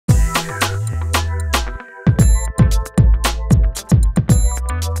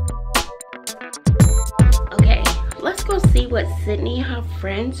Sydney her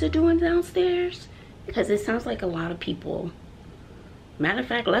friends are doing downstairs? Because it sounds like a lot of people. Matter of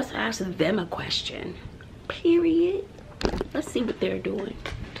fact, let's ask them a question. Period. Let's see what they're doing.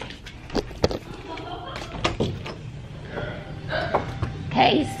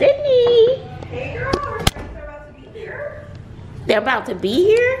 Hey, Sydney. Hey, girl. Our friends are about to be here. They're about to be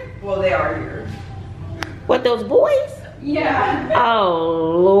here? Well, they are here. What, those boys? Yeah.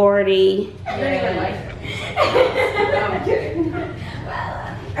 Oh, Lordy. Yeah. I'm kidding.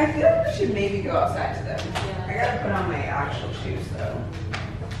 I feel like we should maybe go outside to them. I gotta put on my actual shoes though.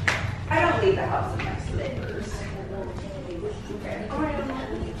 I don't leave the house in my slippers. Okay.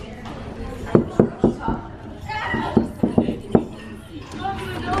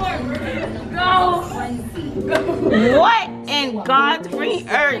 What in God's green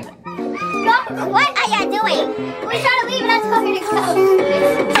earth? What are y'all doing? We're trying to leave and I'm talking to go.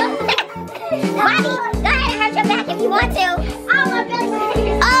 Bobby, go ahead and hurt your back if you want to. Oh, my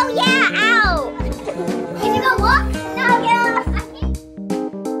belly. Oh, yeah, ow. Can you go walk? No, get off.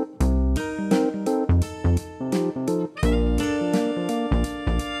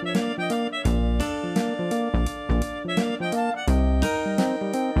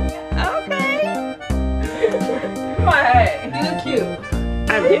 You look cute.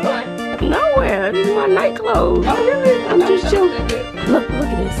 I did. Nowhere. These are my night clothes. Oh, really? I'm just chilling. Look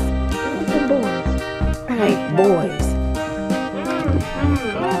at this. Look at them boys. Hey, boys.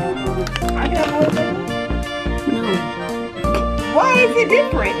 I can hold them. No. Why is it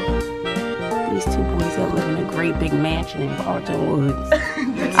different? These two boys that live in a great big mansion in Carlton Woods.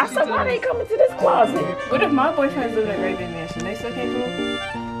 I said, why they coming to this closet? What if my boyfriends live in a great big mansion? They still can't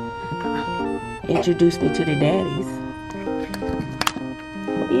come? Introduce me to the daddies.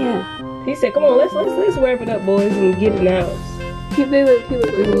 Yeah. He said, "Come on, let's wrap it up, boys, and get in the house." He look like a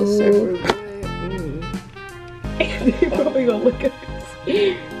little surfer boy. They probably gonna look at us.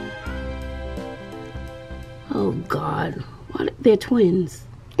 Oh God. What? They're twins.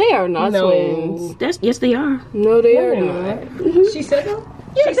 They are not twins. Yes, they are. No, they are not. She said so?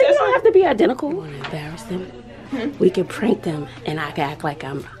 Yeah, they don't have to be identical. We want to embarrass them. We can prank them, and I can act like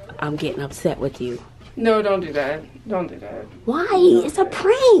I'm getting upset with you. No, don't do that. Don't do that. Why? It's a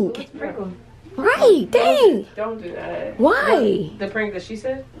prank. Right, dang. Don't do that. Why? The prank that she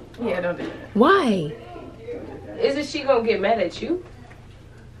said? Yeah, don't do that. Why? Isn't she gonna get mad at you?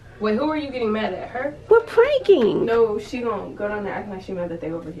 Wait, who are you getting mad at? Her? We're pranking. No, she gonna go down there acting like she mad that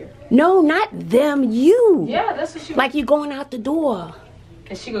they over here. No, not them, you. Yeah, that's what she. Like you going out the door.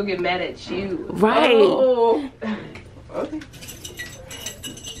 And she gonna get mad at you. Right. Oh. Okay.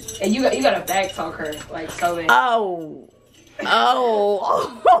 And you gotta back talk her like so bad. Oh.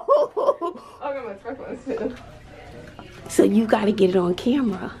 I'll get my freckles too. So you gotta get it on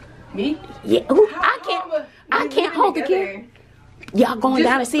camera. Me? Yeah. I can't hold the camera. Y'all going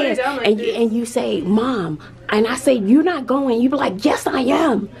down the stairs and you say, "Mom," and I say, "You're not going." You be like, "Yes, I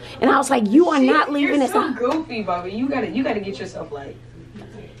am." And I was like, "You are not leaving this house." You're so goofy, Bobby. You gotta get yourself like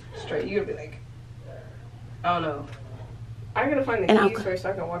straight. You gotta be like, I don't know. I gotta find the keys first so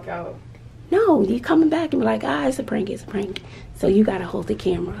I can walk out. No, you coming back and be like, "Ah, it's a prank, it's a prank." So you gotta hold the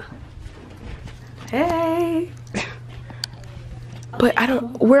camera. Hey. But I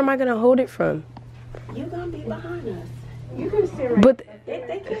don't. Where am I gonna hold it from? You're gonna be behind us. You can see right. But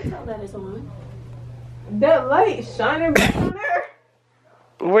they can't tell that it's on. that light shining back on there.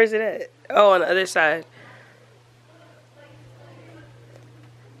 Where's it at? Oh, on the other side.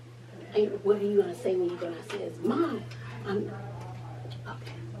 And what are you gonna say when you're gonna say, "Mom, I'm..."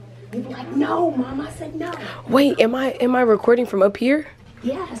 Okay. You be like, "No, Mom." I said no. Wait, am I recording from up here?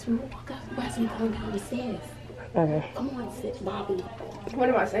 Yes, we walk up as we going down the stairs. Okay. Come on, sit, Bobby. What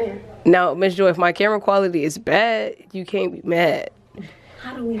am I saying? Now, Miss Joy, if my camera quality is bad, you can't be mad.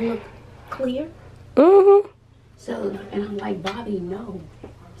 How do we look? Clear? Mm-hmm. So, and I'm like, "Bobby, no."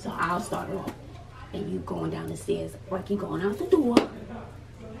 So I'll start off. And you going down the stairs like you going out the door.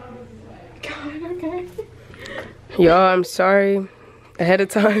 God, okay. Y'all, I'm sorry ahead of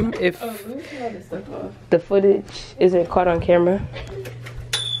time if the footage isn't caught on camera.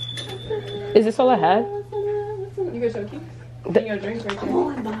 Is this all I had? You got your keys? Your drinks right there. Come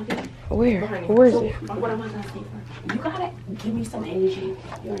on, Bobby. Where? Where is it? What am I gonna say first? You gotta give me some energy.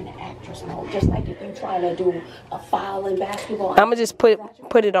 You're in the actress mode, just like if they're trying to do a foul in basketball. I'm gonna just put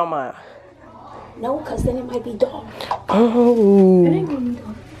it on my. No, cause then it might be dark. Oh. It ain't gonna be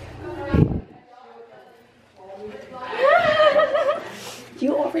dark.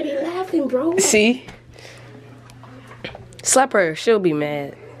 You already laughing, bro. See? Slap her. She'll be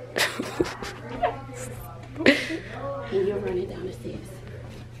mad. And you're running down the stairs.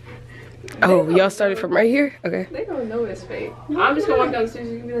 Oh, y'all started from right here? Okay. They don't know it's fake. I'm just gonna walk down the stairs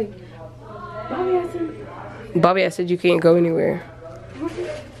and you can be like, Bobby, I said you can't go anywhere.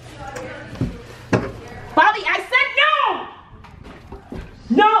 Bobby, I said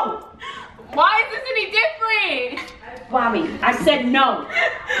no! No! why is this any different? Bobby, I said no.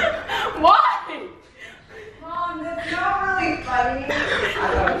 Why? Mom, that's not really funny.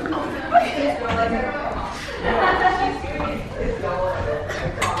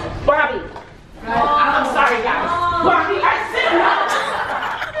 Bobby. I'm sorry, guys. Bobby, I said no.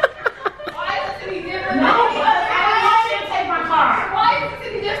 Why is this any different? No, I didn't take my car. Why is this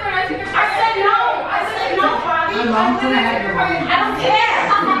any different? I said no. I said no, Bobby. I don't care.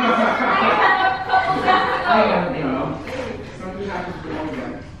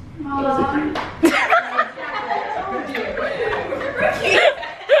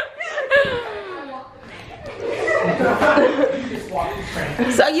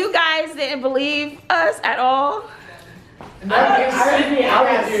 So you guys didn't believe us at all?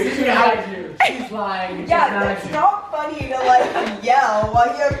 I do. She's lying. Yeah, it's not funny to like yell while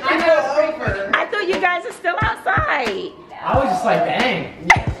you have people over. I thought you guys are still outside. I was just like, dang.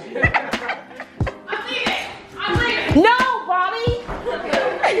 I'm leaving. No, Bobby.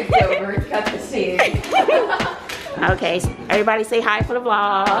 It's over. Cut the scene. Okay, so everybody say hi for the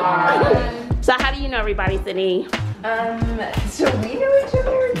vlog. So how do you know everybody, Sydney? So we know each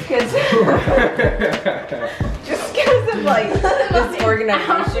other because just because of like this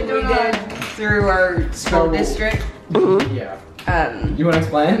organization we did through our school district. Yeah. You want to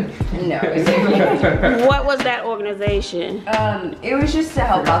explain? No. What was that organization? It was just to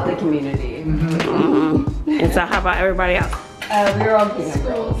help out the community. And so how about everybody else? We were all Gingham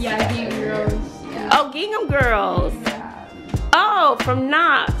girls. Yeah, Gingham girls. Oh, Gingham Girls. Oh, from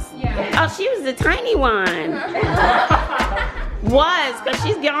Knox. Yeah. Oh, she was the tiny one. Was, because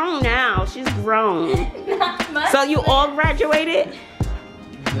she's grown now. She's grown. So you all graduated?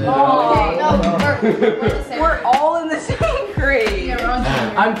 We're all in the same grade. Yeah, we're on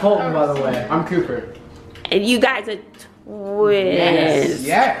Gingham. I'm Colton, by the way. I'm Cooper. And you guys are twins.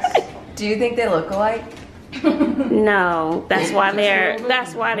 Yes. Do you think they look alike? No, that's why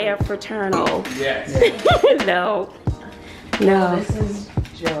they're fraternal. Yes. No. No. This is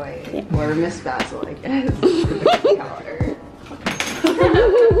Joy. Or Miss Bazzle, I guess. Call her.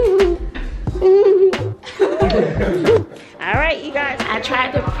 All right, you guys. I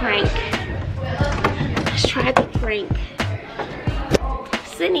tried to prank.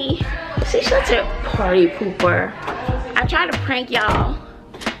 Sydney, she's such a party pooper. I tried to prank y'all.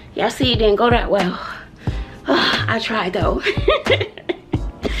 Y'all see it didn't go that well. I tried though.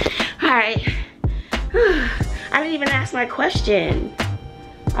 All right. I didn't even ask my question.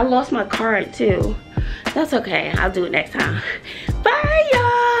 I lost my card too. That's okay, I'll do it next time.